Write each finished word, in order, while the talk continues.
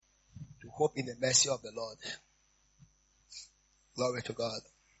hope in the mercy of the Lord. Glory to God.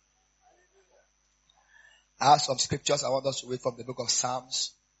 I have some scriptures I want us to read from the book of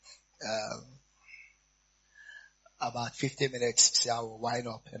Psalms. About 15 minutes, see I will wind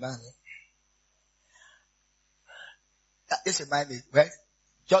up. Amen. This reminds me, right?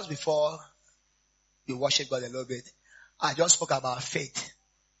 Just before you worship God a little bit, I just spoke about faith.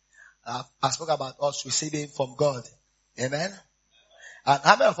 I spoke about us receiving from God. Amen. And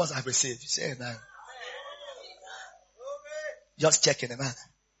how many of us have received? Say amen. Just checking, amen.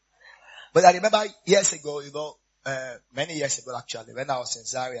 But I remember years ago, many years ago actually, when I was in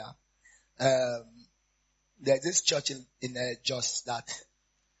Zaria, there's this church in Jos that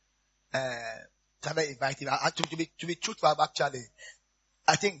somebody invited me. To be truthful, actually,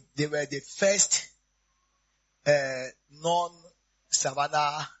 I think they were the first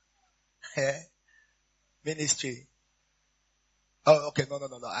non-Savannah ministry. Oh, okay, no.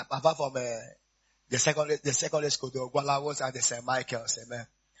 Apart from the secondary school, the Ogwalawos and the St. Michael's, amen.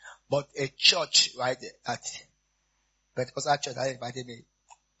 But a church, right, at Pentecostal church that invited me.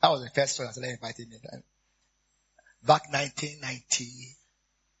 That was the first church that invited me. Back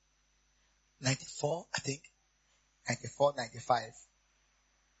 1994, I think. 94, 95.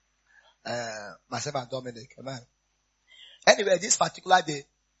 Myself and Dominic, amen. Anyway, this particular day,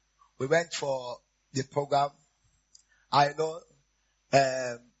 we went for the program. I know,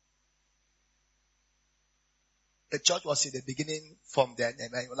 the church was in the beginning from then,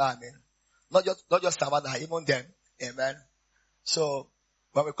 amen. You know what I mean? Not just Savannah, even then, amen. So,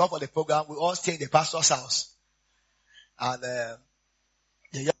 when we come for the program, we all stay in the pastor's house. And, the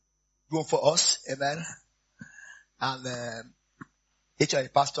young room for us, amen. And, each of the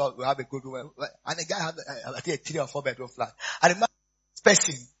pastor will have a good room. And the guy had, I think, a 3 or 4 bedroom flat. And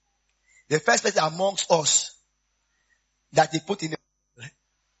the first person amongst us that he put in the,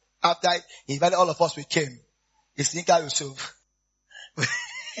 after he invited all of us, we came. It's Yinka Yusuf.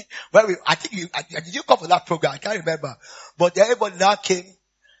 Did you come for that program? I can't remember. But everybody now came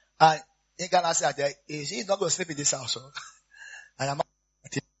and Yinka said, he's not going to sleep in this house. And I'm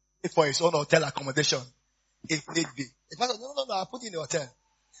for his own hotel accommodation. If need be. The pastor, no, I'll put you in the hotel.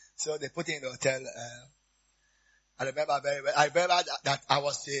 So they put him in the hotel. I remember very well. I remember that I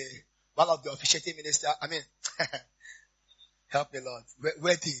was one of the officiating minister. I mean, help me Lord.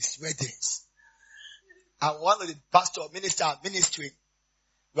 Weddings. And one of the pastor ministry,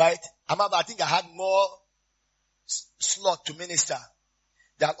 right? I think I had more slot to minister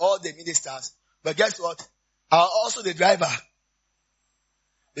than all the ministers. But guess what? I was also the driver.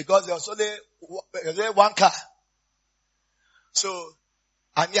 Because there was only one car. So,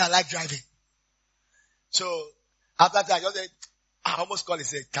 I like driving. So, after that, I almost call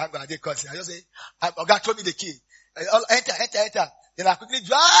it a tango. I didn't call it. I just say, God told me the key. Enter. Then I quickly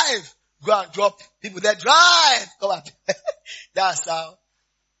drive. Go and drop people there. Drive. Come on. That's how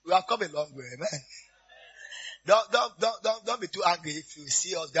we have come a long way, man. Don't be too angry if you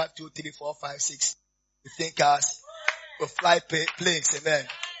see us got 2, 3, 4, 5, 6. You think us will fly planes, amen.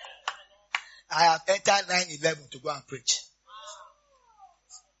 I have entered 9/11 to go and preach.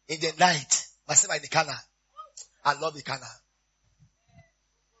 In the night, myself in the Kana. I love the Kana.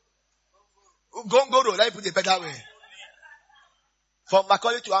 Go, let me put it a better way. From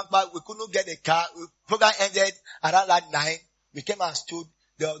Macaulay to Ankpa, we couldn't get a car. The program ended around that 9. We came and stood.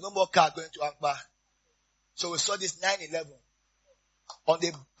 There was no more car going to Ankpa. So we saw this 9/11 on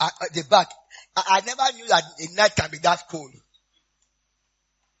the back. I never knew that a night can be that cold.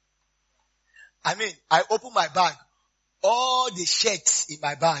 I mean, I opened my bag. All the shirts in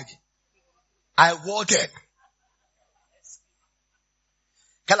my bag, I wore them.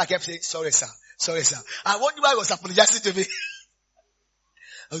 Kind of kept saying, sorry sir. I wonder why he was apologizing to me.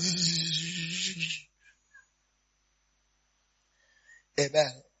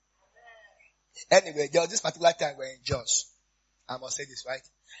 Amen. Anyway, there was this particular time we're in Jos. I must say this, right?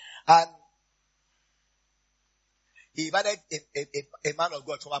 And he invited a man of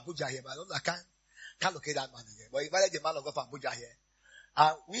God from Abuja here, but I don't know, I can't locate that man again. But he invited the man of God from Abuja here.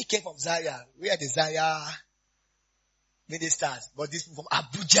 And we came from Zaria. We are the Zaria ministers. But this from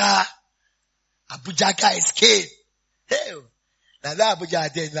Abuja. Abuja guys came. Hey, now that Abuja are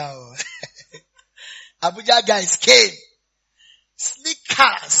dead now. Abuja guys came. Slick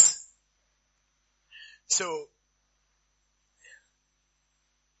cars. So,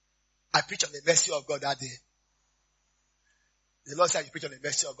 I preached on the mercy of God that day. The Lord said you preach on the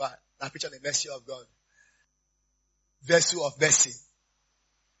mercy of God. I preach on the mercy of God. Vessel of mercy.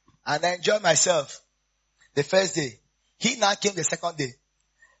 And I enjoyed myself the first day. He now came the second day.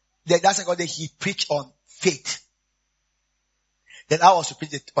 Then that second day he preached on faith. Then I was to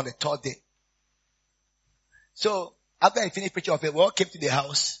preach it on the third day. So after he finished preaching of it, we all came to the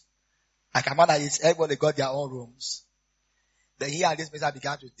house. Like a man that is, everybody got their own rooms. Then he and this minister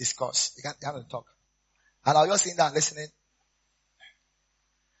began to discuss. They began to talk. And I was just sitting there listening.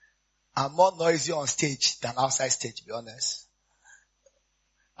 I'm more noisy on stage than outside stage, to be honest.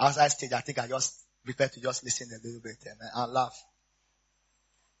 Outside stage, I think I just prefer to just listen a little bit and laugh.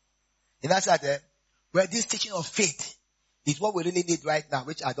 And I said, well, this teaching of faith is what we really need right now,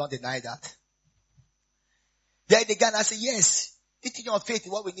 which I don't deny that. Then the guy and I said, yes, this teaching of faith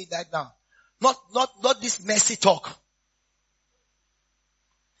is what we need right now. Not this messy talk.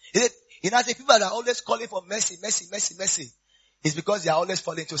 You know, the people that are always calling for mercy, it's because they are always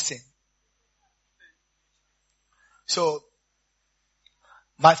falling into sin. So,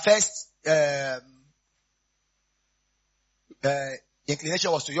 my first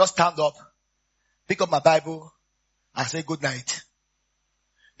inclination was to just stand up, pick up my Bible, and say good night.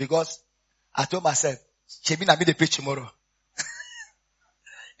 Because I told myself, Chebi na me dey preach tomorrow.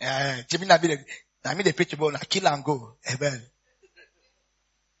 Chebi na me dey preach tomorrow, I kill and go. Amen.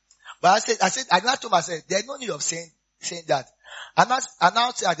 But I now told myself, there's no need of saying that. And now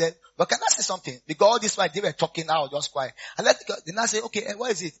say that, but can I say something? Because all this while they were talking, I was just quiet. And then I say, okay,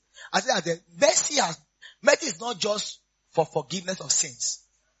 what is it? I said that mercy is not just for forgiveness of sins.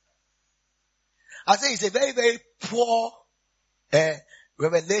 I say it's a very, very poor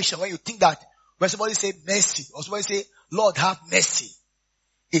revelation when you think that when somebody say mercy, or somebody say, Lord have mercy,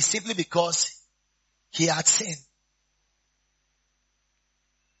 it's simply because he had sinned.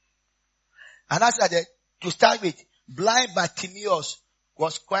 And I said that to start with, blind Bartimaeus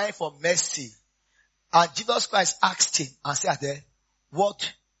was crying for mercy. And Jesus Christ asked him and said,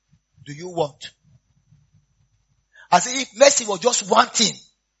 what do you want? I said, if mercy was just one thing,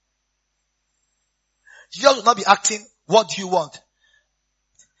 Jesus would not be asking, what do you want?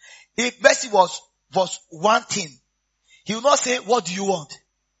 If mercy was one thing, he would not say, what do you want?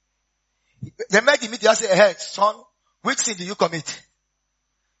 They made the meeting and say, hey, son, which sin did you commit?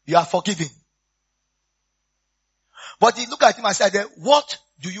 You are forgiven. But he looked at him and said, what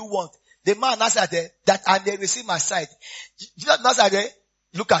do you want? The man answered that I may receive my sight. Jesus answered,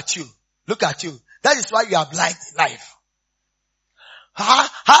 look at you. That is why you are blind in life. How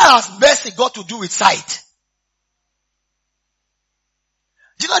has mercy got to do with sight?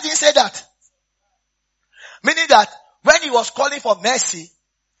 Jesus didn't say that. Meaning that when he was calling for mercy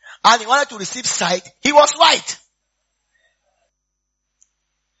and he wanted to receive sight, he was white.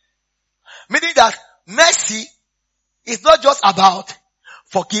 Meaning that mercy is not just about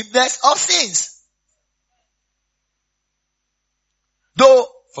forgiveness of sins. Though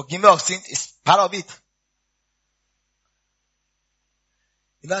forgiveness of sins is part of it.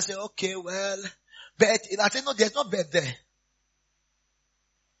 You know, I say, okay, well, but I say, no, there's no bet there.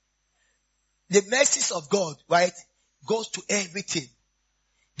 The mercies of God, right, goes to everything.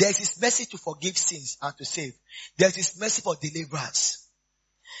 There's His mercy to forgive sins and to save. There's His mercy for deliverance.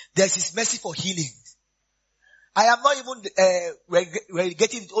 There's His mercy for healing. I am not even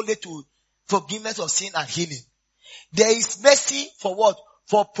relegating it only to forgiveness of sin and healing. There is mercy for what?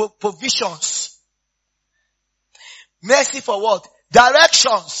 For provisions. Mercy for what?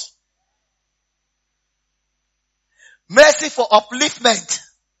 Directions. Mercy for upliftment.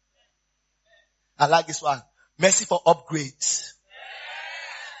 I like this one. Mercy for upgrades.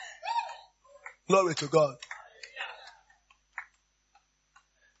 Glory to God.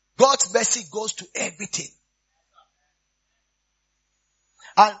 God's mercy goes to everything.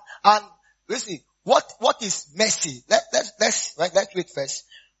 And listen, what is mercy? Let's read first.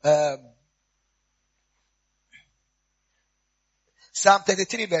 Psalm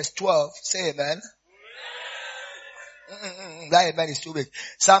 33 verse 12. Say amen. That amen is too big.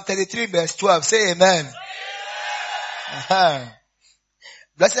 Psalm 33 verse 12. Say amen.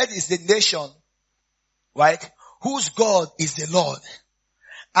 Blessed is the nation, right, whose God is the Lord,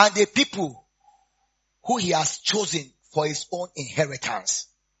 and the people who He has chosen for His own inheritance.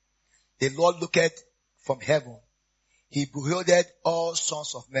 The Lord looketh from heaven. He beholdeth all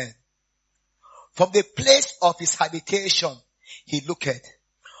sons of men. From the place of His habitation He looketh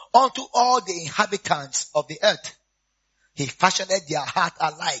unto all the inhabitants of the earth. He fashioned their heart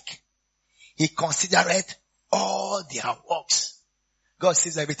alike. He considereth all their works. God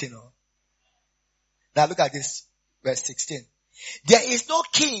sees everything. Now look at this, verse 16. There is no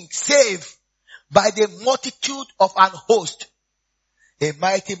king save by the multitude of an host. A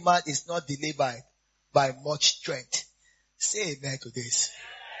mighty man is not delivered by much strength. Say amen to this.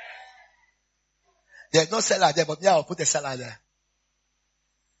 There's no seller there, but me, I'll put a seller there.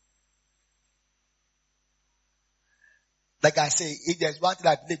 Like I say, if there's one thing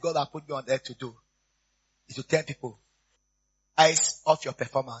I believe God has put me on earth to do, is to tell people, eyes off your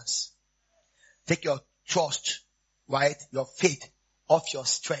performance. Take your trust, right? Your faith off your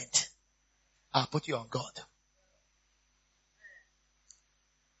strength and put you on God.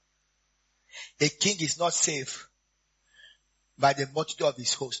 A king is not saved by the multitude of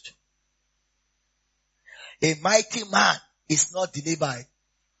his host. A mighty man is not delivered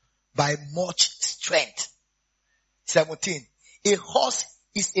by much strength. 17. A horse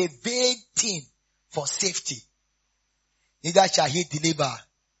is a vain thing for safety. Neither shall he deliver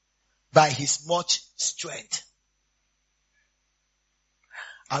by his much strength.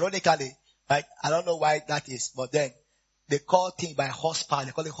 Ironically, right? I don't know why that is, but then they call things by horsepower.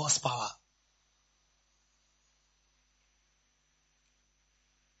 They call it horsepower.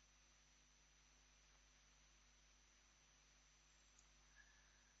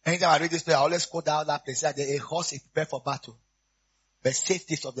 Anytime I read this place, I always quote down that place that a horse is prepared for battle. The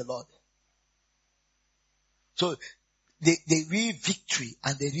safety is of the Lord. So the real victory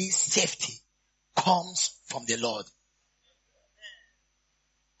and the real safety comes from the Lord.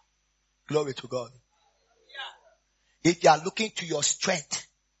 Glory to God. If you are looking to your strength,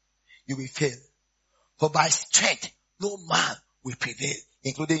 you will fail. For by strength, no man will prevail,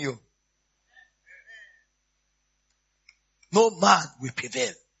 including you. No man will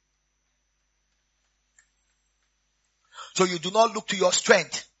prevail. So you do not look to your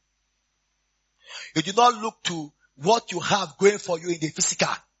strength. You do not look to what you have going for you in the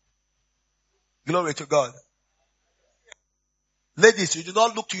physical. Glory to God. Ladies, you do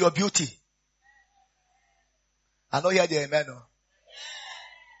not look to your beauty. I know you hear the amen. No?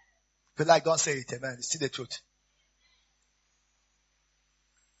 Feel like don't say it, amen. It's still the truth.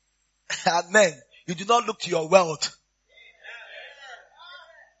 Amen. You do not look to your wealth.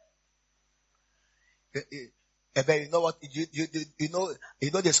 Amen. You know what? You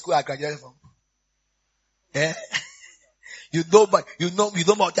know the school I graduated from. Yeah. You know what you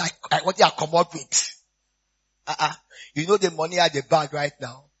are come up with. You know the money at the bag right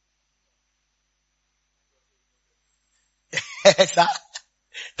now.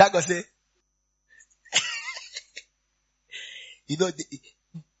 That goes say. You know,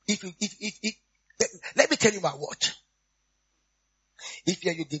 if let me tell you my watch. If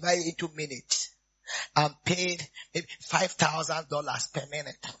you divide it into minutes, I'm paid maybe $5,000 per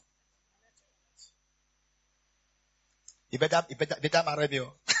minute. You better marry me.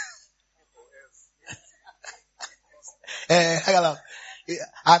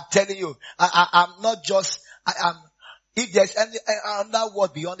 I'm telling you, I'm not just, if there's any another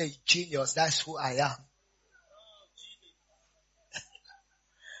word beyond a genius, that's who I am.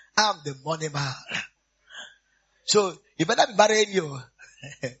 I'm the money man. So, you better be marrying you.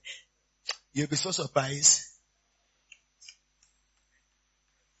 You'll be so surprised.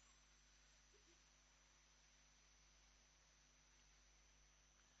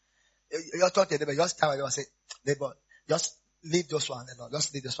 You're talking to them, just tell them, say, neighbor, just leave those one alone.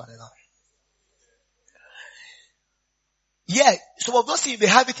 Just leave this one alone. Yeah, some of those things you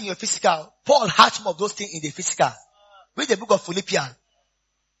may have it in your physical. Paul had some of those things in the physical. Read the book of Philippians.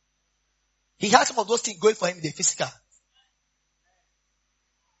 He had some of those things going for him in the physical.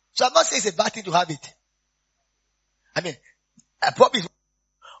 So I'm not saying it's a bad thing to have it. I mean, probably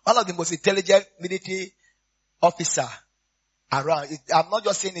one of the most intelligent military officer around. I'm not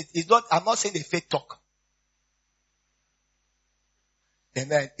just saying it. I'm not saying the fake talk.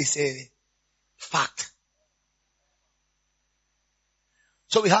 Amen. It's a fact.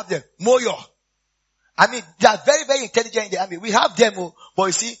 So we have them. Moyo. I mean, they are very, very intelligent in the army. We have them, but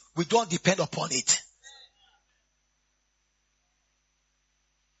you see, we don't depend upon it.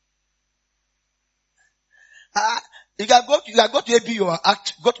 You can go to ABU or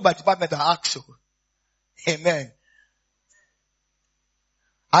go to my department and ask so. Amen.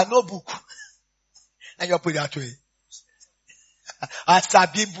 I know book. And you put it that way. I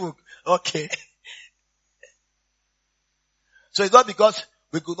sabi book. Okay. So it's not because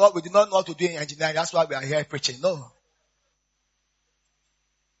we did not know how to do engineering. That's why we are here preaching. No.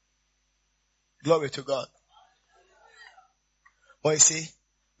 Glory to God. But you see,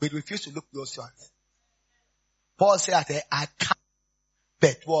 we refuse to look those ones. Paul said that I can't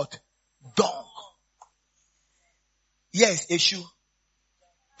bet what? Dung. Yes, issue.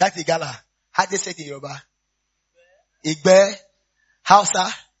 That's the gala. How do they say it in Yoruba? Igbe. Hausa.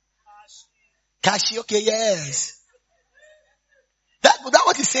 Kashi. Okay, yes. That's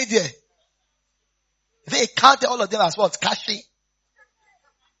what he said there. They counted all of them as what? Kashi.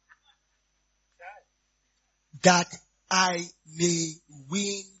 That I may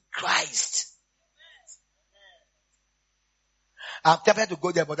win Christ. I'm tempted to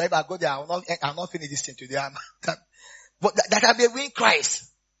go there, but if I go there, I'll not finish this thing today. But that I may win Christ.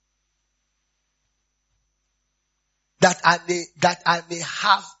 That I may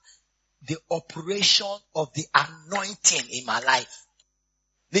have the operation of the anointing in my life.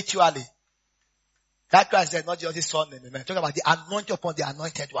 Literally. That Christ said, not just his son, amen. Talking about the anointing upon the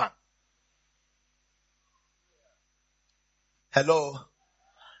anointed one. Hello.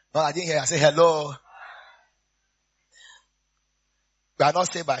 No, I didn't hear you. I said hello. We are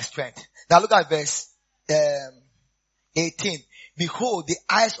not saved by strength. Now look at verse 18. Behold, the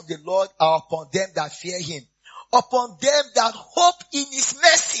eyes of the Lord are upon them that fear him, upon them that hope in his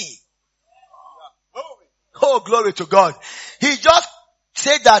mercy. Oh, glory to God. He just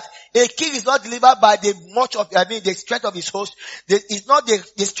said that a king is not delivered by the strength of his host. It's not the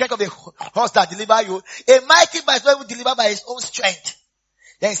strength of the horse that deliver you. A mighty man is not even delivered by his own strength.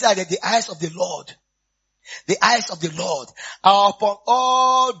 Then he said that the eyes of the Lord are upon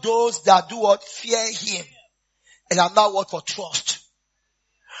all those that do what? Fear him. And are now what? For trust.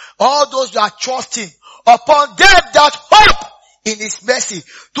 All those that are trusting upon them that hope in his mercy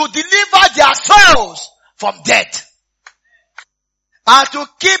to deliver their souls from death and to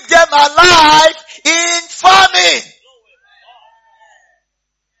keep them alive in famine.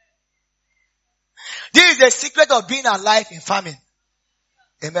 This is the secret of being alive in famine.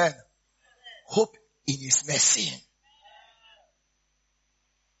 Amen. Hope in his mercy.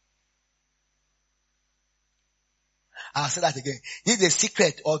 I'll say that again. This is the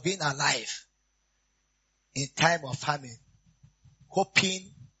secret of being alive in time of famine.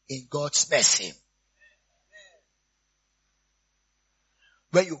 Hoping in God's mercy.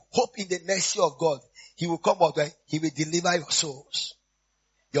 When you hope in the mercy of God, he will come out and he will deliver your souls.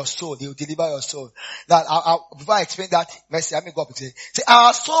 Your soul, he will deliver your soul. Now, before I explain that mercy, let me go up and say,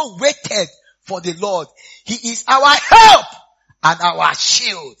 our soul waited for the Lord. He is our help and our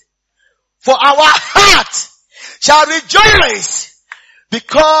shield. For our heart shall rejoice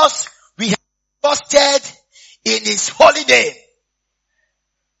because we have trusted in his holy name.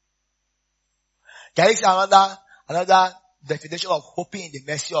 Can you see another definition of hoping in the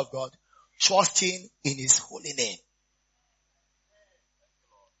mercy of God? Trusting in his holy name.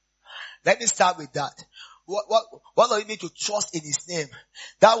 Let me start with that. What does it mean to trust in his name?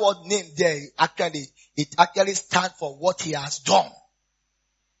 That word name there, it actually stands for what he has done.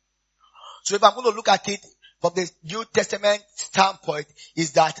 So if I'm going to look at it from the New Testament standpoint,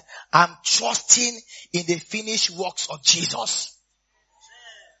 is that I'm trusting in the finished works of Jesus.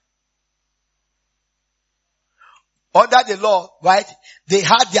 Under the law, right, they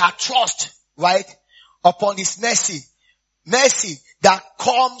had their trust, right, upon his mercy. Mercy that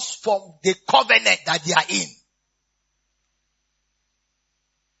comes from the covenant that they are in.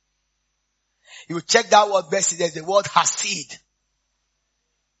 You will check that word mercy, there's the word hasid.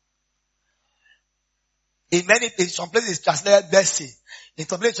 In some places it's translated mercy. In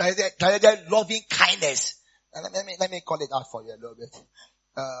some places it's translated loving kindness. Let me call it out for you a little bit.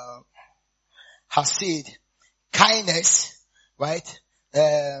 Hasid. Kindness, right?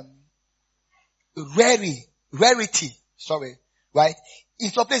 Rarity, right?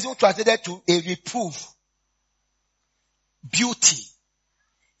 In some places it's translated to a reproof. Beauty.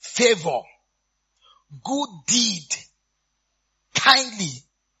 Favor. Good deed. Kindly.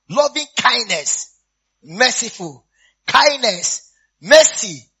 Loving kindness. Merciful, kindness,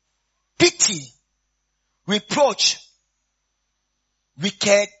 mercy, pity, reproach,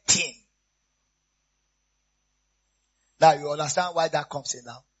 wicked thing. Now you understand why that comes in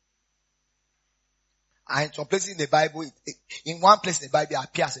now. And in some places in the Bible, in one place in the Bible, it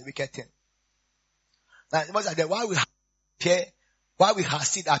appears as a wicked thing. Now, why will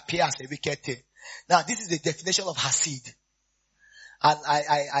hasid appear as a wicked thing? Now, this is the definition of hasid. And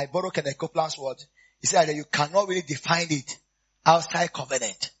I borrow Kenneth Copeland's word. He said that you cannot really define it outside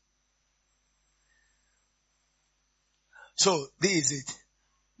covenant. So, this is it.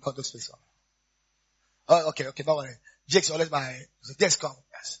 Got this place on. Oh, okay, don't worry. Jake's always Jake's come.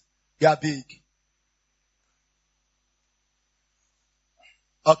 Yes. You are big.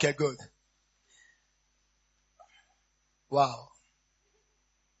 Okay, good. Wow.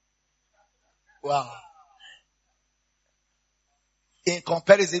 In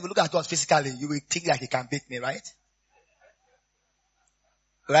comparison, if you look at us physically, you will think like he can beat me, right?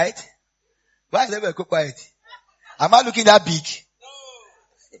 Right? Why is everybody quiet? Am I looking that big?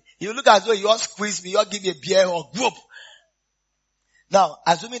 You look as though you all squeeze me, you all give me a beer or group. Now,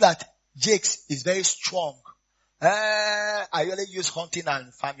 assuming that Jakes is very strong. I really use hunting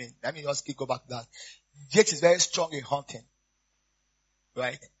and farming. Let me just go back to that. Jakes is very strong in hunting.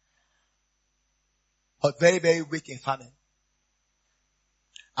 Right? But very, very weak in farming.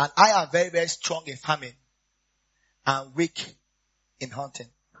 And I am very, very strong in farming and weak in hunting.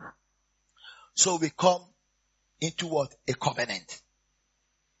 So we come into what? A covenant.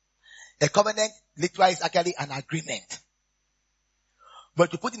 A covenant literally is actually an agreement.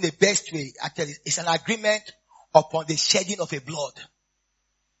 But to put in the best way, actually, it's an agreement upon the shedding of a blood.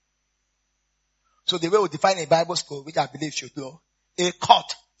 So the way we define in Bible school, which I believe should know, a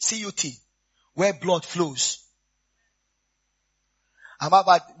cut, C-U-T, where blood flows.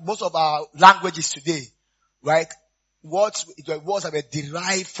 About most of our languages today, right? Words that were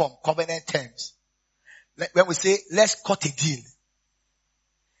derived from covenant terms. When we say, let's cut a deal,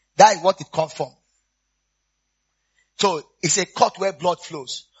 that is what it comes from. So it's a cut where blood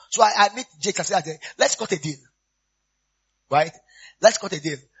flows. So I meet Jake and say, let's cut a deal. Right? Let's cut a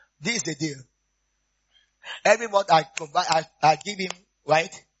deal. This is the deal. Every month I give him,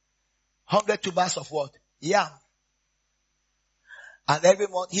 right, 100 tubers of what? Yam. And every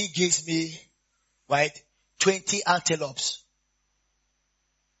month he gives me, right, 20 antelopes.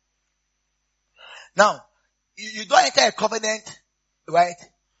 Now, you don't enter a covenant, right,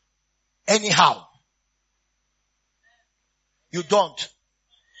 anyhow. You don't.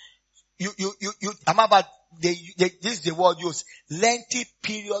 I'm about, this is the word used. Lengthy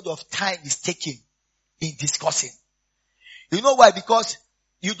period of time is taken in discussing. You know why? Because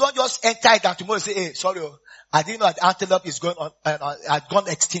you don't just enter it and tomorrow say, hey, sorry, I didn't know that antelope is going on, had gone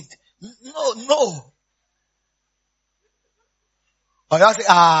extinct. No. Or you say,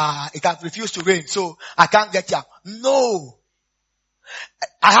 it has refused to rain, so I can't get here. No.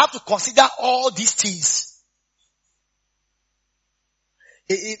 I have to consider all these things.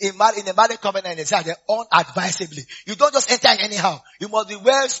 In a marriage covenant, they say unadvisably. You don't just enter anyhow. You must be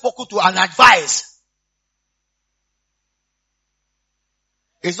well spoken to and advised.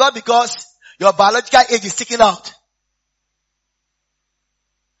 It's not because your biological age is sticking out.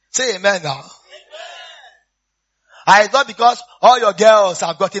 Say amen now. Amen. And it's not because all your girls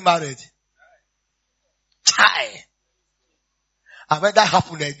have gotten married. Chai. And when that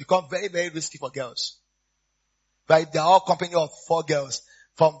happens, it becomes very, very risky for girls. Right? They're all company of 4 girls.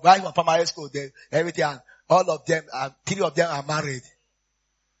 From primary school, everything, all of them, 3 of them are married.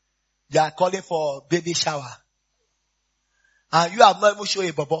 They are calling for baby shower. And you have not even shown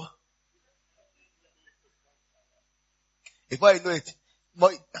a bubble. Before you know it,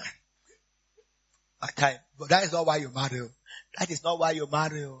 but that is not why you marry. That is not why you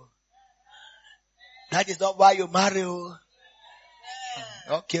marry. That is not why you marry.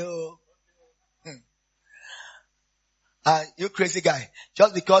 Okay. You crazy guy.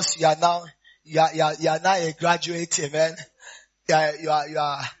 Just because you are now a graduate, amen.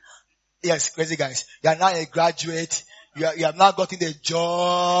 Yes, crazy guys. You are now a graduate. You have now gotten a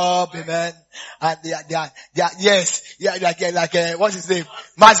job, amen. And they are yes, yeah, like, what's his name?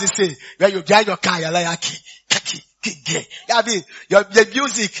 Mazi say, when you drive your car, you're like, I mean, the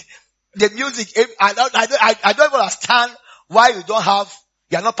music, I don't even understand why you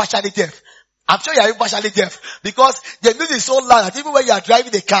are not partially deaf. I'm sure you are partially deaf because the music is so loud that even when you are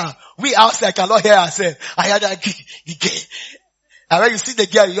driving the car, we outside cannot hear ourselves. I hear that and when you see the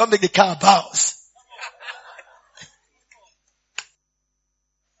girl, you don't make the car bounce.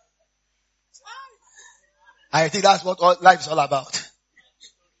 I think that's what life is all about.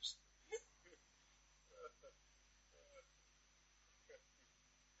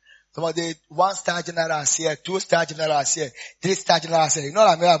 Somebody 1-star general is here, 2-star general is here, 3-star general is here. You know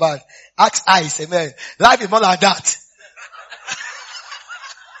what I mean about? Ask eyes, amen. Life is more like that.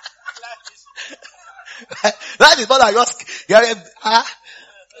 Life is more like yours.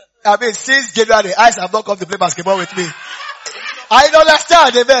 I mean, since January, eyes have not come to play basketball with me. I don't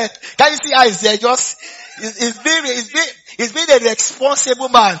understand, amen. Can you see eyes there? He's been a responsible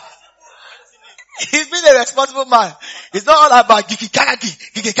man. He's been a responsible man. It's not all about gigi.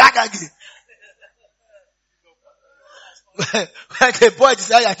 When the boy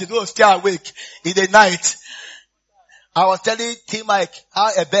decided to do stay awake in the night, I was telling T Mike how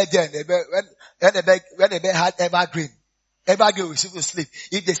a bed when the bed had evergreen will sleep.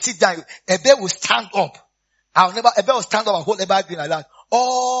 If they sit down, a bed will stand up. A bed will stand up and hold evergreen like that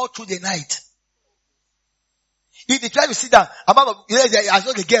all through the night. If they try to sit down, as long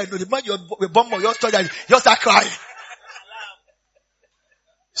the girl, the man you're bomb or your story, you start crying.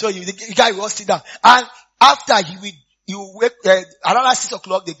 So the guy will sit down. And after he will wake, around 6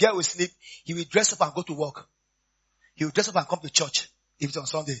 o'clock, the girl will sleep. He will dress up and go to work. He will dress up and come to church if it's on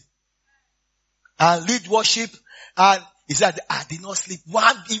Sunday. And lead worship. And he said, I did not sleep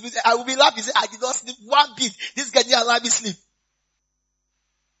one bit. I will be laughing. He said, I did not sleep one bit. This guy didn't allow me sleep.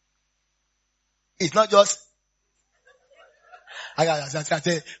 It's not just, I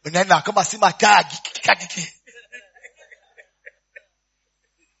say, now come and see my car.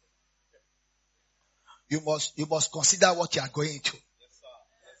 You must consider what you are going to.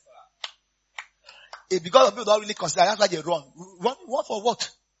 If because of people don't really consider, that's why they run. Run for what?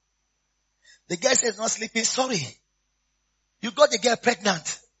 The girl says not sleeping, sorry. You got the girl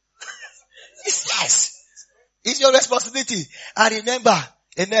pregnant. Yes. It's your responsibility. And remember,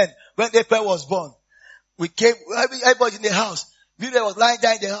 amen, when April was born, we came, everybody in the house. Miriam was lying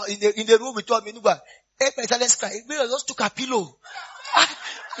down in the house, in the room. We told me, April started crying. Miriam just took a pillow.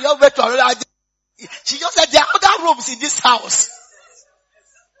 We all went to another. She just said, there are other rooms in this house.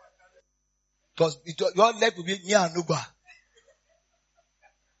 Because your left will be near Anuba.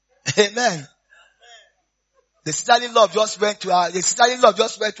 Amen. The sister-in-law just went to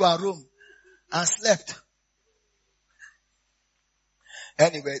her room and slept.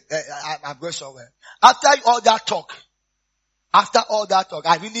 Anyway, I'm going somewhere. After all that talk,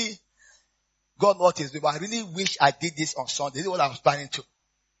 God noticed me, but I really wish I did this on Sunday. This is what I was planning to.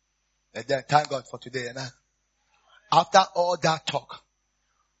 And then thank God for today. Amen. After all that talk,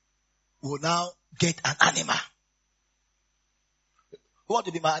 we'll now get an animal. Who want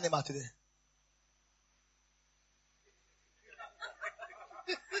to be my animal today?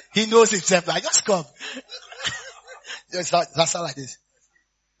 He knows himself. Like, just come. That's all like this.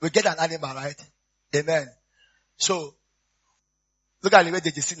 We get an animal, right? Amen. So, look at the way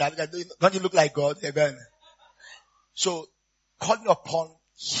they see now. Don't you look like God? Amen. So, calling upon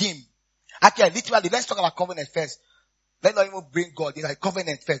Him. Actually, literally, let's talk about covenant first. Let's not even bring God in, like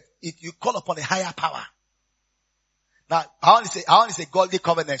covenant first. If you call upon a higher power. Now, I want to say godly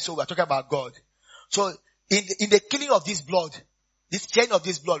covenant, so we're talking about God. So, in the killing of this blood, this chain of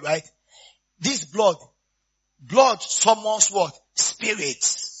this blood, right? This blood summons what?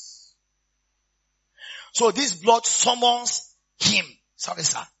 Spirits. So this blood summons Him. Sorry,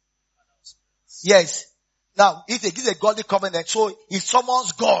 sir. Yes. Now, if it is a godly covenant, so it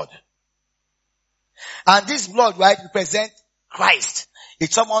summons God. And this blood, right, represents Christ.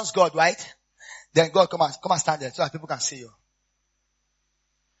 It summons God, right? Then God, come and stand there so that people can see you.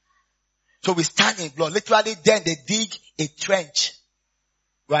 So we stand in blood. Literally, then they dig a trench.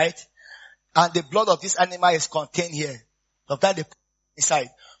 Right? And the blood of this animal is contained here. Sometimes they put it inside.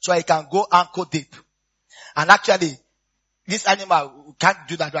 So it can go ankle deep. And actually, this animal can't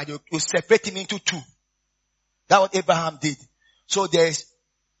do that, right? You separate him into two. That's what Abraham did. So there's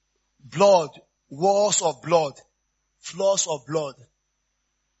blood, walls of blood, floors of blood.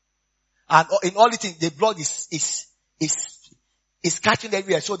 And in all the things, the blood is catching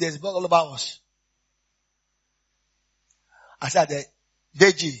everywhere. So there's blood all over us. I said,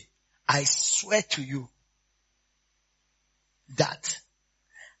 Deji, I swear to you that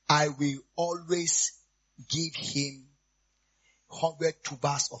I will always give him 100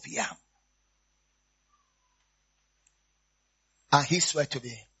 tubers of yam. And he swear to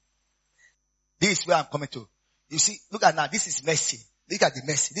me. This is where I'm coming to. You see, look at now, this is mercy. Look at the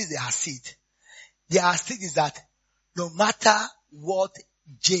mercy. This is the hasid. The hasid is that no matter what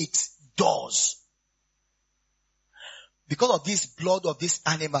Jakes does, because of this blood of this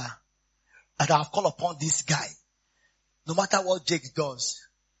animal that I have called upon this guy, no matter what Jake does,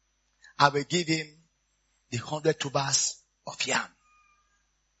 I will give him the 100 tubers of yam.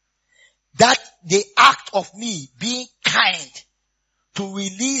 That the act of me being kind to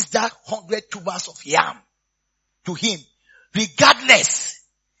release that 100 tubers of yam to him, regardless,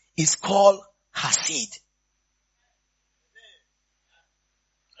 is called hasid.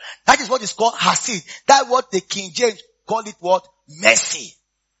 That is what is called hasid. That's what the King James call it what? Mercy.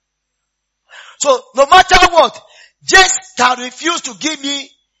 So no matter what, just can refuse to give me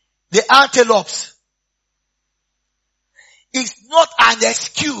the antelopes. It's not an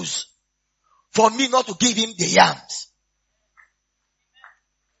excuse for me not to give him the yams.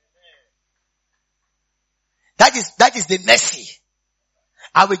 That is the mercy.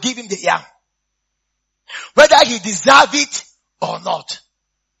 I will give him the yam. Whether he deserves it or not.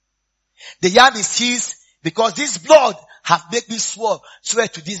 The yam is his because this blood have made me swear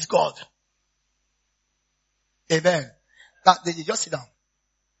to this God. Amen. Now, you just sit down.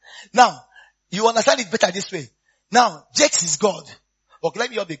 Now, you understand it better this way. Now, Jakes is God. Okay,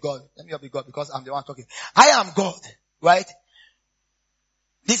 let me all be God. Let me all be God because I'm the one talking. I am God, right?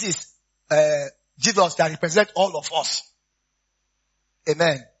 This is Jesus that represents all of us.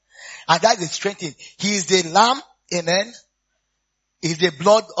 Amen. And that is the strength thing. He is the lamb. Amen. Is the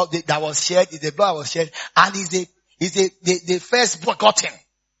blood of that was shed. Is the blood that was shed. And is the first begotten.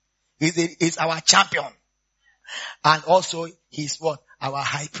 Is our champion. And also, he's what? Our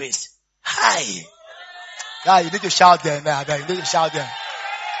high priest. Hi. Now you need to shout them, man. You need to shout them.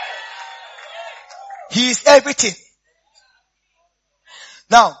 He is everything.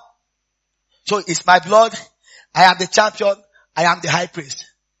 Now, so it's my blood. I am the champion. I am the high priest.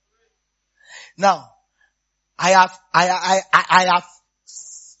 Now, I have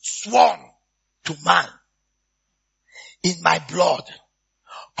sworn to man in my blood,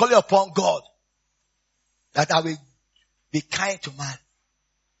 calling upon God that I will be kind to man.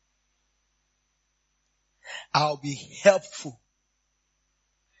 I will be helpful.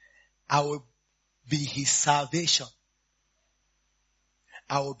 I will be his salvation.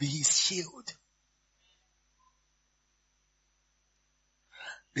 I will be his shield.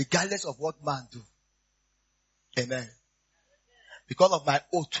 Regardless of what man do. Amen. Because of my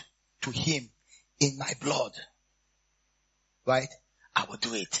oath to him in my blood. Right? I will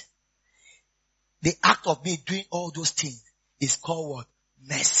do it. The act of me doing all those things is called what?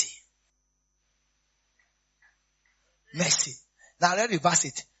 Mercy. Mercy. Now let's reverse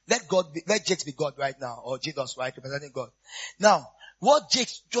it. Let Jakes be God right now, or Jesus, right? Representing God. Now, what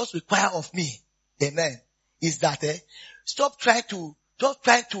Jakes just require of me, amen, is that stop trying to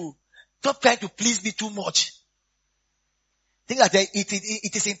please me too much. Think that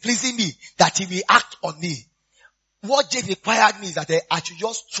it is in pleasing me that he will act on me. What Jakes required me is that I should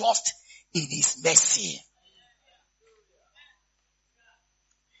just trust in his mercy.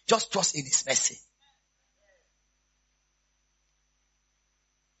 Just trust in his mercy.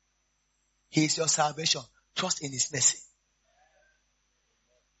 He is your salvation. Trust in his mercy.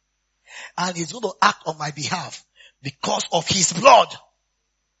 And he's going to act on my behalf because of his blood.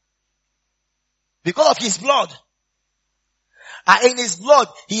 Because of his blood. And in his blood,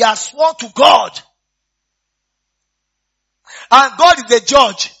 he has sworn to God. And God is the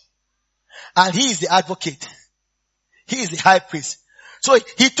judge. And he is the advocate. He is the high priest. So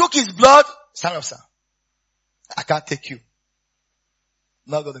he took his blood. Stand up, sir. I can't take you.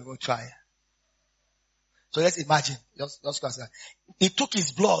 I'm not going to go try. So let's imagine. Just consider. He took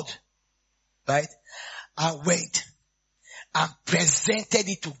his blood, right, and went and presented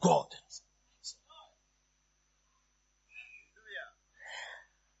it to God.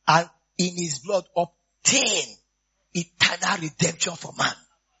 And in his blood obtained eternal redemption for man.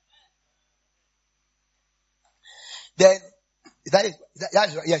 Then, that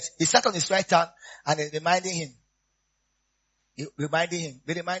is right, yes. He sat on his right hand and reminding him. Remind him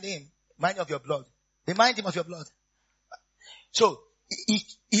of your blood. Remind him of your blood. So,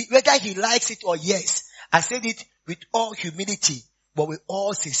 whether he likes it or yes, I said it with all humility, but with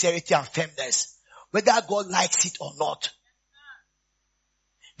all sincerity and firmness. Whether God likes it or not.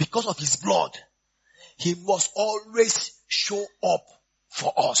 Because of his blood, he must always show up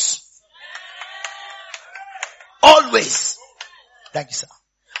for us. Always. Thank you, sir.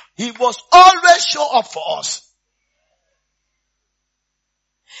 He must always show up for us.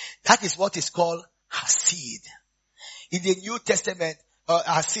 That is what is called Hasid. In the New Testament,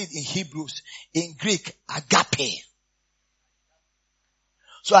 Hasid in Hebrews, in Greek, agape.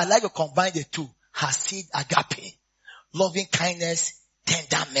 So I like to combine the two. Hasid, agape. Loving kindness,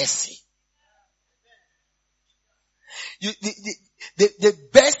 tender mercy. The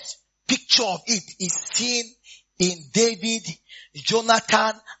best picture of it is seen in David,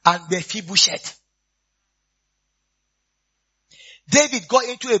 Jonathan, and Mephibosheth. David got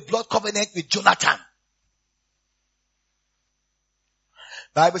into a blood covenant with Jonathan.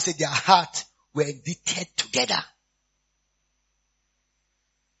 The Bible said their hearts were knitted together.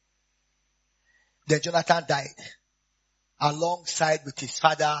 Then Jonathan died alongside with his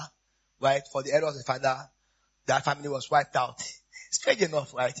father, right? For the error of the father, that family was wiped out. Strange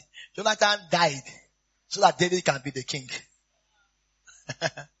enough, right? Jonathan died so that David can be the king.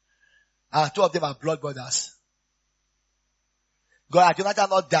 And two of them are blood brothers. God, had Jonathan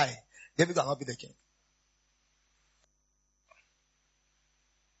not die, David cannot be the king.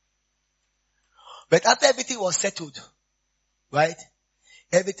 But after everything was settled, right?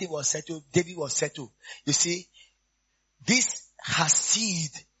 Everything was settled. David was settled. You see, this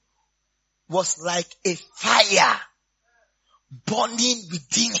Hasid was like a fire burning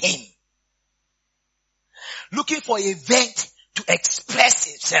within him. Looking for a vent to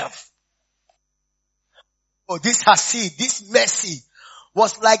express itself. Oh, this Hasid, this mercy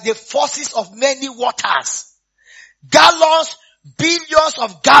was like the forces of many waters. Gallons, billions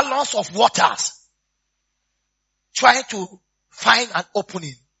of gallons of waters. Trying to find an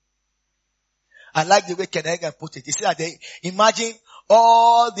opening. I like the way Ken Hagin put it. He said that they imagine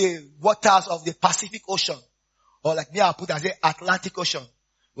all the waters of the Pacific Ocean, or like me I put as the Atlantic Ocean,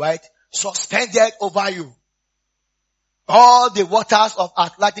 right? Suspended over you. all the waters of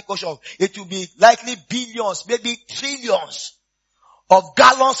Atlantic Ocean, it will be likely billions, maybe trillions of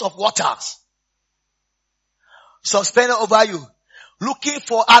gallons of waters suspended over you, looking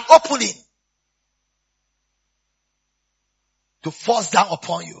for an opening to force down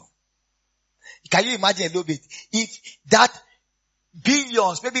upon you. Can you imagine a little bit? If that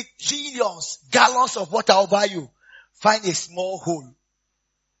billions, maybe trillions, gallons of water over you find a small hole,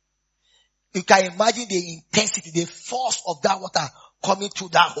 you can imagine the intensity, the force of that water coming through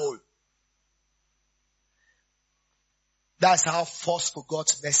that hole. That's how forceful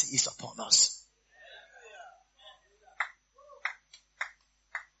God's mercy is upon us.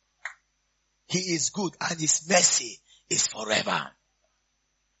 He is good and his mercy is forever.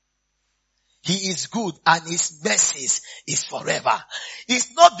 He is good and his mercies is forever.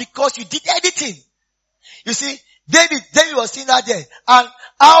 It's not because you did anything. You see, David was sitting out there, and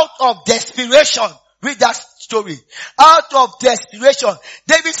out of desperation, read that story. Out of desperation,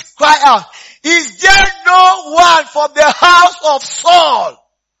 David cried out, is there no one from the house of Saul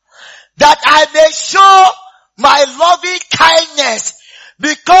that I may show my loving kindness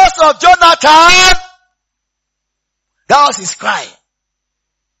because of Jonathan? That was his cry.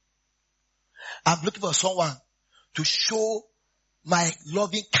 I'm looking for someone to show my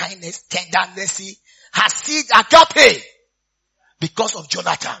loving kindness, tender mercy, Hasid agape, because of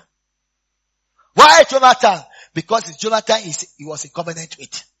Jonathan. Why Jonathan? Because Jonathan he was in covenant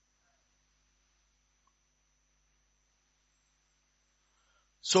with.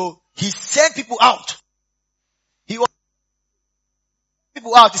 So he sent people out. He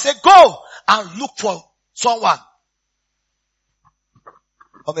said, go and look for someone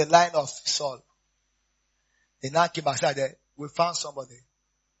of the line of Saul. They now came back and said, we found somebody.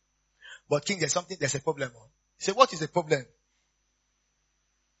 But king, there's a problem. He said, what is the problem?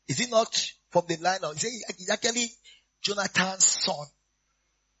 Is it not from the line of, he said, it's actually Jonathan's son.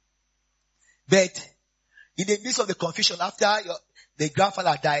 But in the midst of the confusion, after the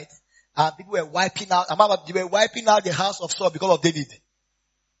grandfather died, and people were wiping out the house of Saul because of David.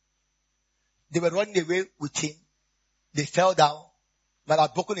 They were running away with him. They fell down, but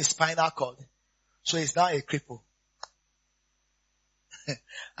had broken his spinal cord. So he's now a cripple.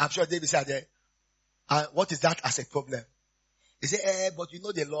 I'm sure David said, what is that as a problem? He said, but you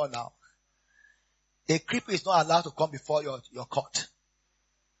know the law now. A cripple is not allowed to come before your court.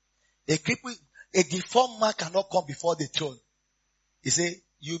 A deformed man cannot come before the throne. He said,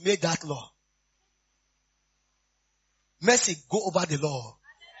 you made that law. Mercy, go over the law.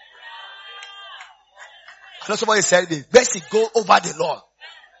 I know somebody said this. Mercy, go over the law.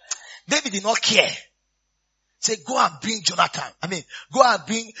 David did not care. Say, go and bring Jonathan. Go and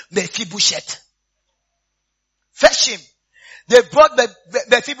bring Mephibosheth. Fetch him. They brought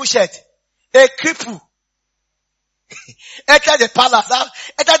Mephibosheth, a cripple. Enter the palace,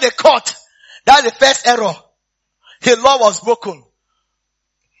 enter the court. That's the first error. The law was broken.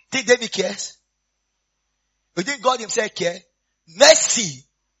 Did David cares? But did God himself care? Mercy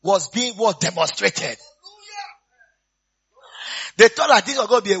was being demonstrated. They thought that this was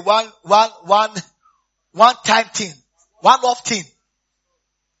going to be a one-time thing. One-off thing.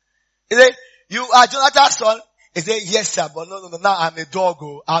 He said, you are Jonathan's son? He said, yes sir, but no, now I'm a dog.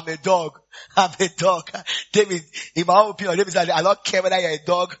 I'm a dog. David, in my own opinion, David said, I don't care whether you're a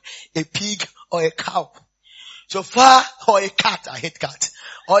dog, a pig, or a cow. So far, or a cat, I hate cat,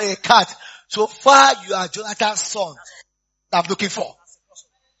 or a cat. So far, you are Jonathan's son I'm looking for.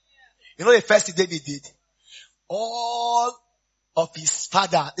 You know the first thing David did? All of his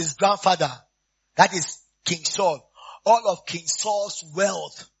grandfather, that is King Saul, all of King Saul's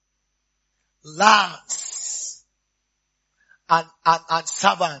wealth, lands, and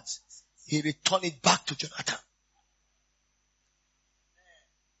servants, he returned it back to Jonathan.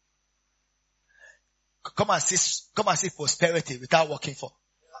 Come and see prosperity without working for.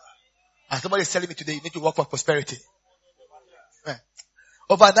 And somebody is telling me today, you need to work for prosperity.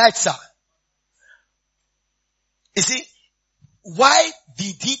 Overnight, sir. You see, why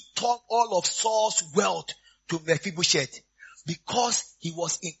did he turn all of Saul's wealth to Mephibosheth? Because he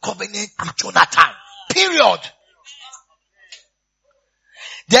was in covenant with Jonathan. Period.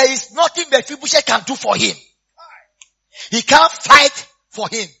 There is nothing Mephibosheth can do for him. He can't fight for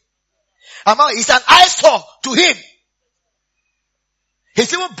him. It's an eyesore to him.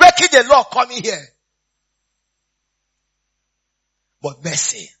 He's even breaking the law coming here. But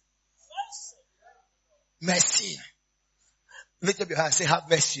mercy. Mercy. Lift up your hand and say, have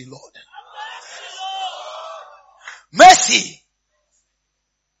mercy, Lord. Mercy.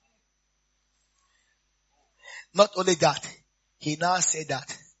 Not only that, he now said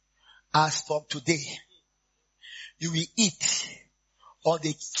that as from today, You will eat on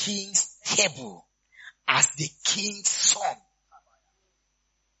the king's table as the king's son.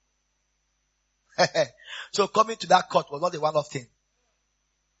 So coming to that court was not a one-off thing.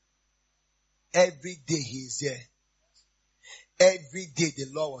 Every day he is there. Every day the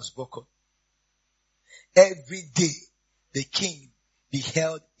law was broken. Every day the king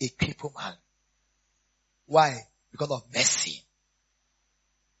beheld a crippled man. Why? Because of mercy.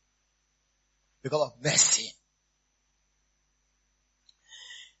 Because of mercy.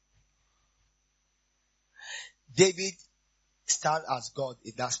 David stands as God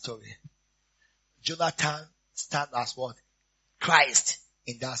in that story. Jonathan stands as what? Christ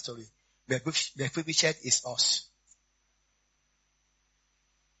in that story. Mephibosheth is us.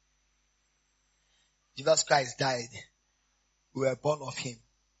 Jesus Christ died. We were born of him.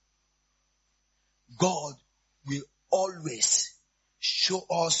 God will always show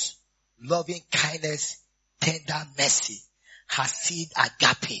us loving kindness, tender mercy, Hasid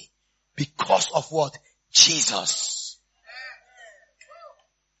agape, because of what? Jesus.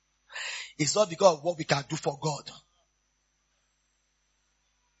 It's not because of what we can do for God.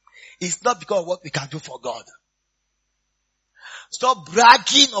 It's not because of what we can do for God. Stop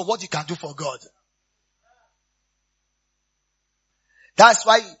bragging on what you can do for God. That's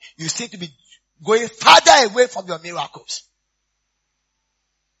why you seem to be going farther away from your miracles.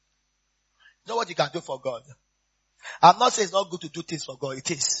 You know what you can do for God? I'm not saying it's not good to do things for God.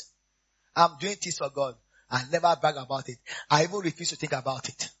 It is. I'm doing things for God. I never brag about it. I even refuse to think about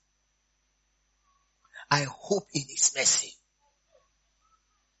it. I hope in His mercy.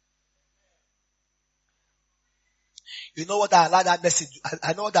 You know what I allow that message do?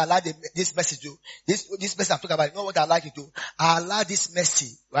 I know what I allow this message do. This message I'm talking about, you know what I like to do? I allow this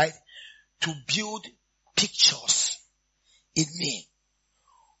mercy, right, to build pictures in me.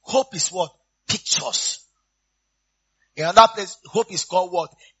 Hope is what? Pictures. In another place, hope is called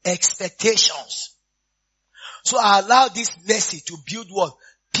what? Expectations. So I allow this mercy to build what?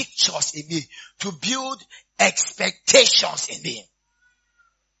 Pictures in me. To build expectations in me.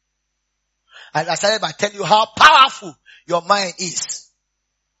 And I started by telling you how powerful your mind is.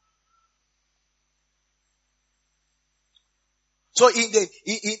 So with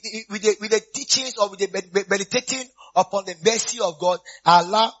the teachings or with the meditating upon the mercy of God, I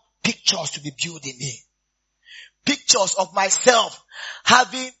allow pictures to be built in me. Pictures of myself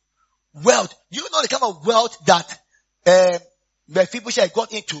having wealth. You know the kind of wealth that Mephibosheth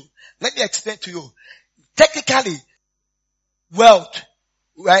got into? Let me explain to you. Technically, wealth,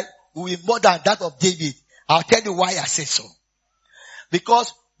 right, will be more than that of David. I'll tell you why I say so.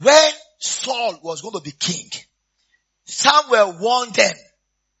 Because when Saul was going to be king, Samuel warned them.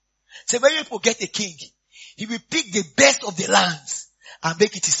 Say, when you get a king, he will pick the best of the lands and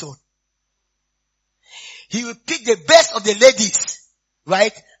make it his own. He will pick the best of the ladies,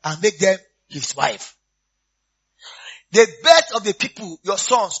 right, and make them his wife. The best of the people, your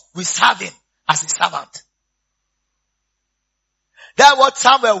sons, will serve him as a servant. That's what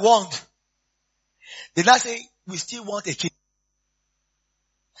Samuel warned. They now say, we still want a king.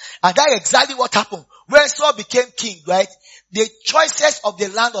 And that's exactly what happened. When Saul became king, right, the choices of the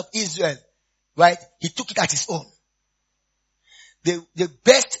land of Israel, right, he took it as his own. The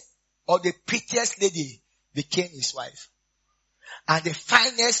best or the prettiest lady became his wife. And the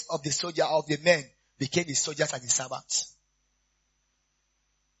finest of the soldier of the men became his soldiers and his servants.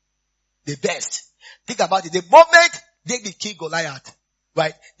 The best. Think about it. The moment David killed Goliath,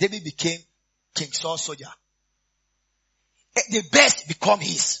 right, David became King Saul's soldier. The best become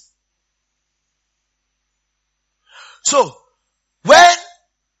his. So, when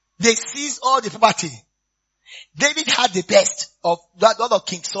they seized all the property, David had the best of that of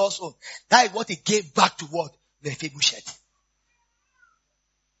King Saul's own. That is what he gave back to what? Mephibosheth.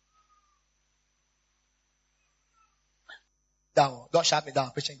 Down. Don't shut me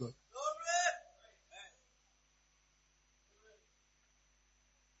down. Preaching good.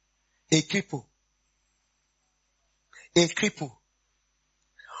 A cripple. A cripple.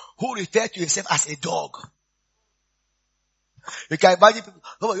 Who referred to himself as a dog. You can imagine people,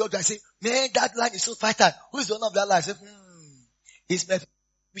 oh, you say, man, that line is so fighter. Who is the owner of that line? I say, it's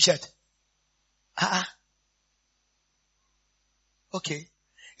Mephibosheth. Okay.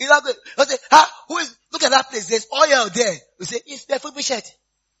 You know, you say, who is, look at that place, there's oil there. You say, it's Mephibosheth.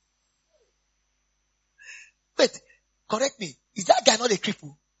 Wait, correct me. Is that guy not a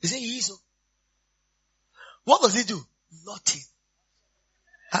cripple? You say, he is. What does he do? Nothing.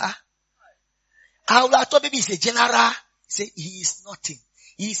 I would have thought maybe he's a general. Say, he is nothing.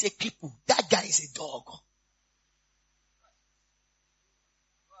 He is a cripple. That guy is a dog.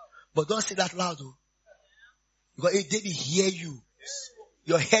 But don't say that loud, though. Because if David hear you,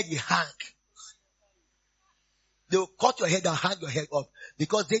 your head will hang. They will cut your head and hang your head up.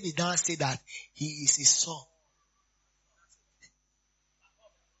 Because David now say that he is his son.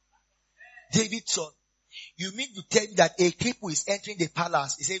 David's son. You mean to tell me that a people is entering the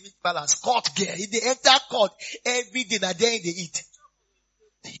palace, is entering the palace, court girl. If they enter court, every day that day they eat.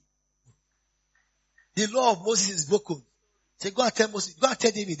 The law of Moses is broken. Say, go and tell Moses, go and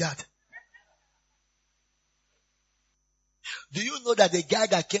tell David that. Do you know that the guy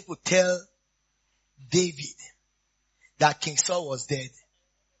that came to tell David that King Saul was dead,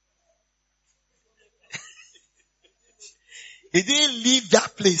 he didn't leave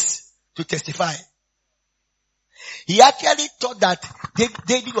that place to testify. He actually thought that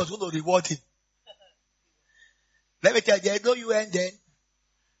David was going to reward him. Let me tell you, there's no UN then.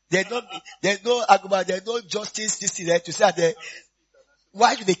 There's no argument, there's no justice to say that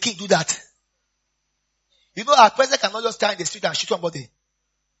why should the king do that? You know, our president cannot just stand in the street and shoot somebody.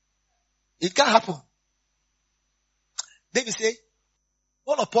 It can't happen. David say,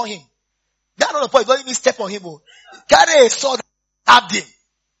 run upon him. That run upon him, don't even step on him. Carry a sword and stab him.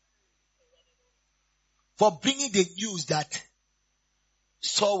 For bringing the news that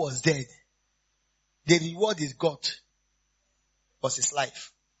Saul was dead. The reward he got was his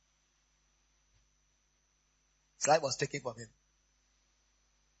life. His life was taken from him.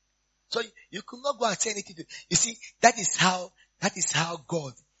 So you could not go and say anything to, you see, that is how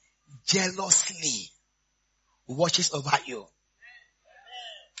God jealously watches over you.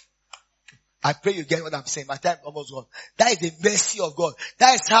 I pray you get what I'm saying. My time almost gone. That is the mercy of God.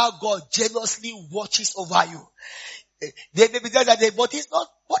 That is how God jealously watches over you. They may be there that day, but he's not,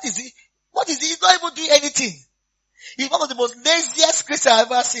 what is he? He's not even doing anything. He's one of the most laziest Christians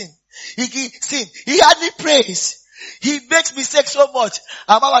I've ever seen. He hardly prays. He makes mistakes so much.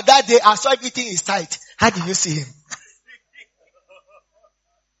 And Mama, that day I saw everything is tight. How did you see him?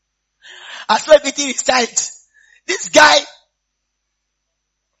 I saw everything is tight. This guy,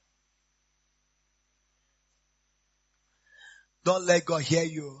 don't let God hear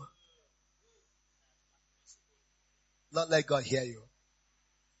you. Don't let God hear you.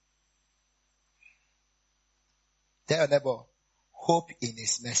 Tell your neighbor, hope in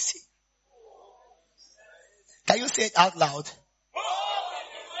his mercy. Can you say it out loud?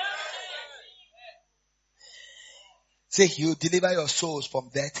 Say, he will deliver your souls from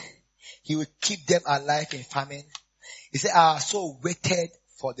death. He will keep them alive in famine. He said, our soul waited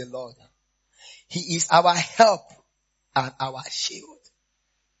for the Lord. He is our help and our shield.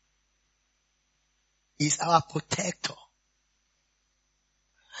 He is our protector.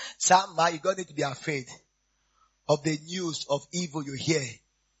 Some man, you don't need to be afraid of the news of evil you hear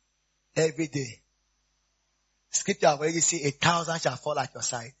every day. Scripture already say 1,000 shall fall at your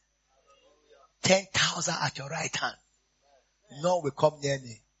side. 10,000 at your right hand. None will come near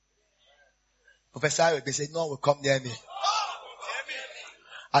me. Professor, they say none will come near me.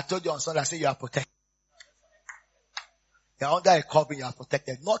 I told you on Sunday, I said you are protected. You are under a covering, you are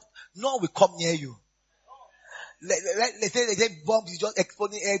protected. None will come near you. Let's say bombs is just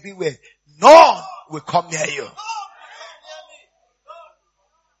exploding everywhere. None will come near you.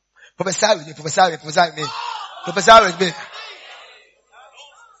 Prophesy with me, prophesy with me, prophesy with me. Prophesy with me.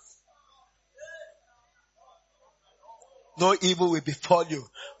 No evil will befall you.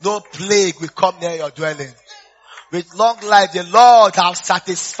 No plague will come near your dwelling. With long life, the Lord has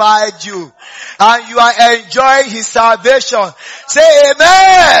satisfied you. And you are enjoying his salvation. Say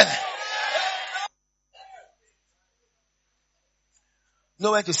amen.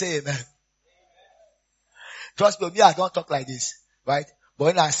 Know when to say amen. Trust me, I don't talk like this. Right? But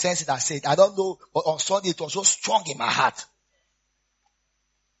when I sense it, I say it. I don't know, but on Sunday it was so strong in my heart.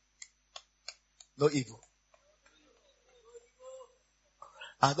 No evil.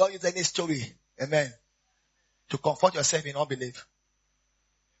 And don't use any story, amen, to comfort yourself in unbelief.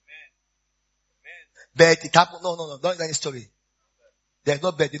 Amen. But it happened, no, don't use any story. There's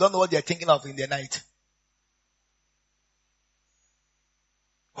no bed. You don't know what they're thinking of in the night.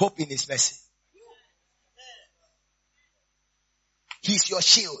 Hope in his mercy. He's your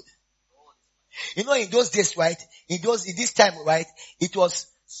shield. You know, in those days, right? In this time, right? It was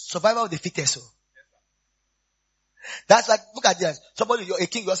survival of the fittest. So. That's like, look at this. Somebody, a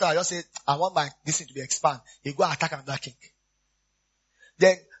king also, I just say, I want my, this thing to be expanded. He go and attack another king.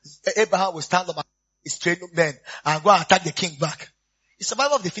 Then, Abraham will stand up his trained men and go and attack the king back. It's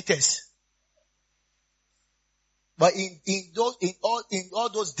survival of the fittest. But in all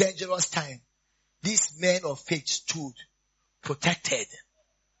those dangerous times, these men of faith stood protected.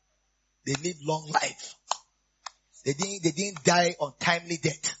 They lived long life. They didn't die untimely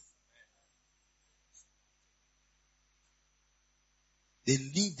death. They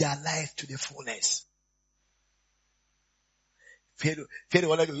live their life to the fullness. Pharaoh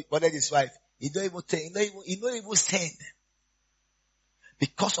wanted his wife. He don't even send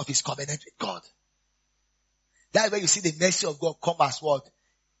because of his covenant with God. That's where you see the mercy of God come as what?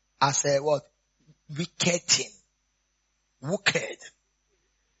 As a what? Wicked thing. Wicked.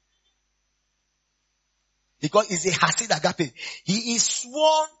 Because it's a Hasid Agape. He is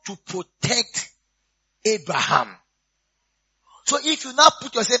sworn to protect Abraham. So if you now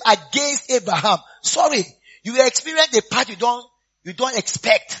put yourself against Abraham, sorry, you will experience the part you don't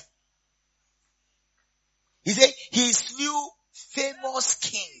expect. He said he slew famous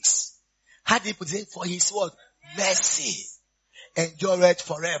kings. How did he put it? For his word, mercy endureth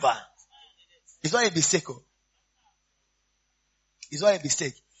forever. It's not a mistake. It's not a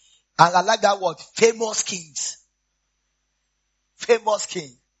mistake. And I like that word, famous kings. Famous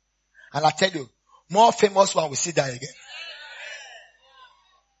king. And I tell you, more famous one will see that again.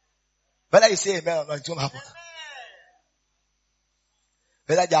 Whether you say amen or not, it won't happen.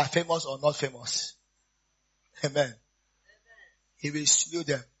 Whether they are famous or not famous. Amen. He will slew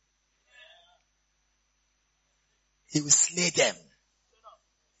them. He will slay them.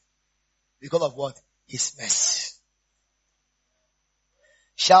 Because of what? His mercy.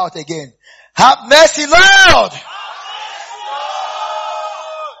 Shout again. Have mercy, Lord!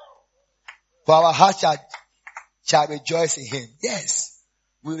 For our heart shall rejoice in him. Yes.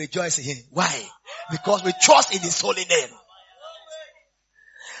 We rejoice in him. Why? Because we trust in his holy name.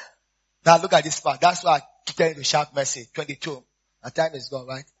 Now look at this part. That's why I keep telling you to shout mercy. 22. My time is gone,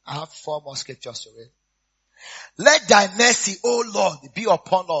 right? I have 4 more scriptures to read. Let thy mercy, O Lord, be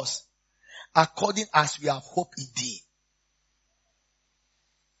upon us, according as we have hope in thee.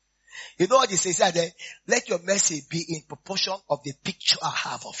 You know what he says there? Let your mercy be in proportion of the picture I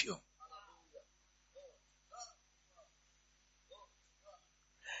have of you.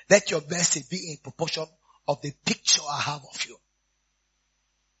 Let your mercy be in proportion of the picture I have of you.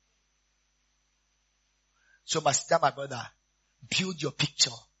 So my sister, my brother, build your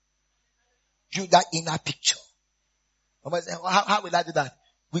picture. Build that inner picture. How will I do that?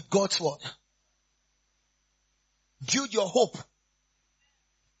 With God's word. Build your hope.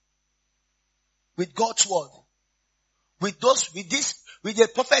 With God's word. With the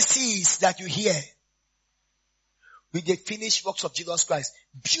prophecies that you hear. With the finished works of Jesus Christ.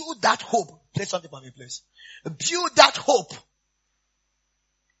 Build that hope. Play something for me, please. Build that hope.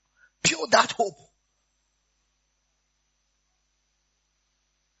 Build that hope.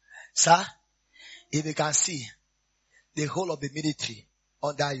 Sir, if you can see the whole of the military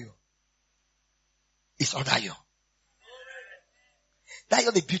under you, it's under you. That's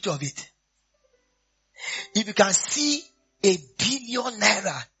not the beauty of it. If you can see $1 billion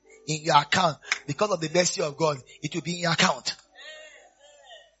naira in your account because of the mercy of God, it will be in your account.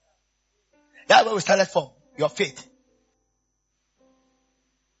 That's where we started from, your faith.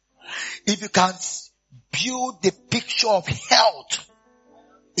 If you can build the picture of health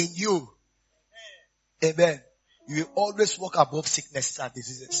in you, amen, you will always walk above sicknesses and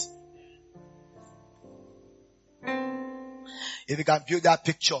diseases. If you can build that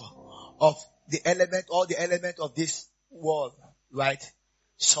picture of all the element of this world, right,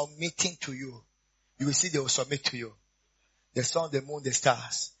 submitting to you, you will see they will submit to you. The sun, the moon, the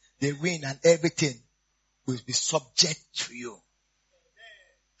stars, the wind and everything will be subject to you.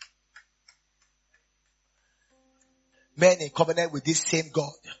 Men in covenant with this same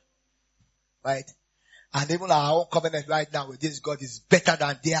God, right? And even our own covenant right now with this God is better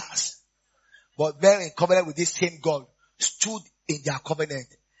than theirs. But men in covenant with this same God stood in their covenant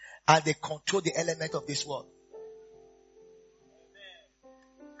and they control the element of this world.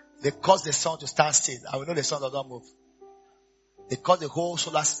 They caused the sun to stand still. I will know the sun does not move. They caused the whole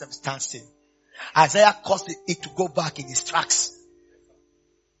solar system to stand still. Isaiah caused it to go back in its tracks.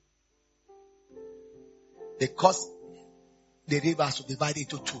 They caused the rivers to divide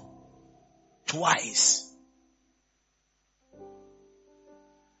into two. Twice.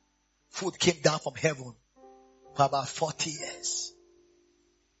 Food came down from heaven for about 40 years.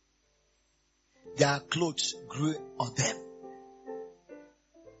 Their clothes grew on them.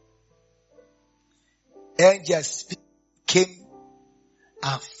 Angels came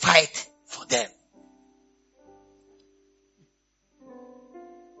and fight for them.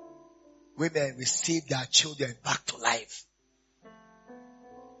 Women received their children back to life.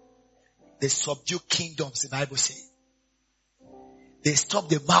 They subdue kingdoms, the Bible says. They stop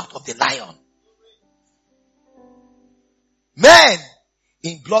the mouth of the lion. Men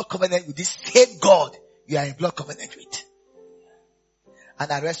in blood covenant with this same God you are in blood covenant with.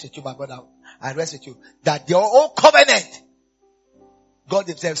 And I rest with you, my brother. I rest with you that your own covenant God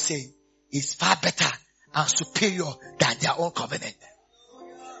himself saying, is far better and superior than their own covenant.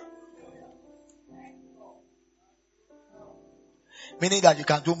 Meaning that you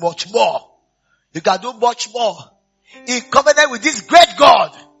can do much more. You can do much more. In covenant with this great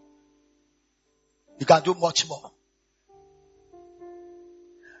God, you can do much more.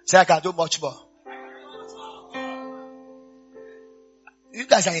 Say, I can do much more. You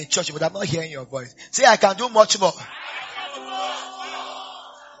guys are in church, but I'm not hearing your voice. Say, I can do much more.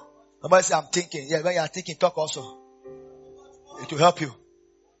 Somebody say, I'm thinking. Yeah, when you are thinking, talk also. It will help you.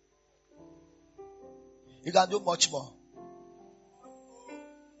 You can do much more.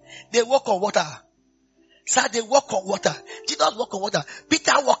 They walk on water. Sir, they walk on water. Jesus walked on water.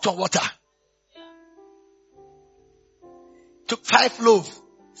 Peter walked on water. Took 5 loaves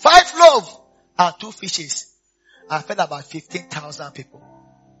and 2 fishes. And fed about 15,000 people.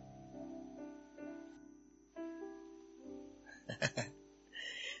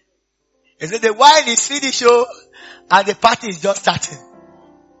 He said the wine is finished, and the party is just starting.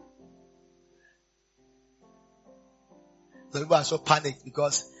 So people are so panicked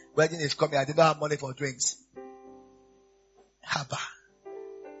because wedding is coming and they don't have money for drinks. Haba.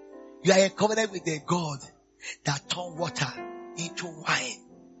 You are in covenant with a God that turned water into wine.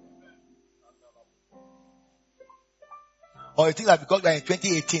 Or you think that because we are in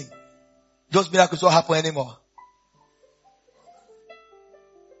 2018, those miracles don't happen anymore?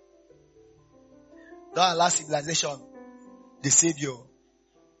 Don't allow civilization deceive you.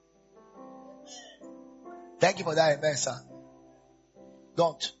 Thank you for that, amen, sir.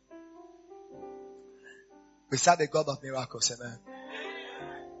 Don't. We serve the God of miracles, amen.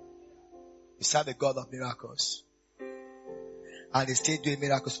 We serve the God of miracles. And He's still doing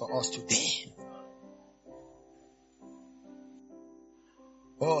miracles for us today.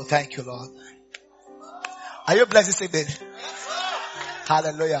 Oh, thank you, Lord. Are you blessed this evening?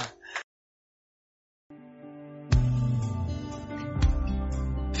 Hallelujah.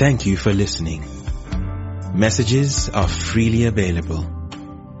 Thank you for listening. Messages are freely available.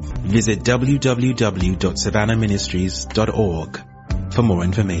 Visit www.savannahministries.org for more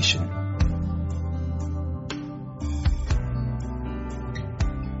information.